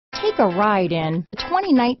Take a ride in the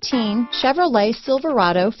 2019 Chevrolet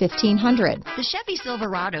Silverado 1500. The Chevy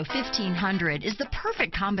Silverado 1500 is the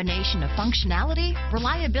perfect combination of functionality,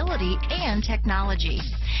 reliability, and technology.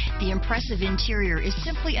 The impressive interior is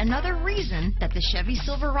simply another reason that the Chevy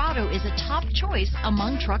Silverado is a top choice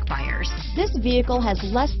among truck buyers. This vehicle has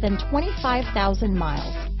less than 25,000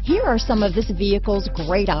 miles. Here are some of this vehicle's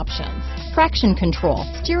great options: traction control,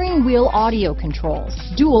 steering wheel audio controls,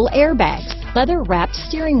 dual airbags, leather-wrapped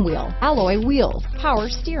steering wheel, alloy wheels, power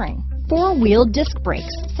steering, four-wheel disc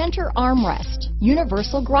brakes, center armrest,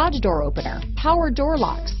 universal garage door opener, power door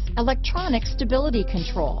locks, electronic stability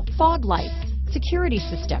control, fog lights, security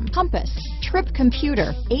system, compass, trip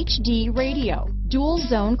computer, HD radio, dual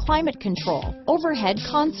zone climate control, overhead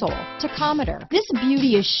console, tachometer. This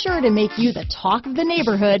beauty is sure to make you the talk of the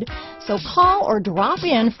neighborhood, so call or drop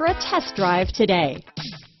in for a test drive today.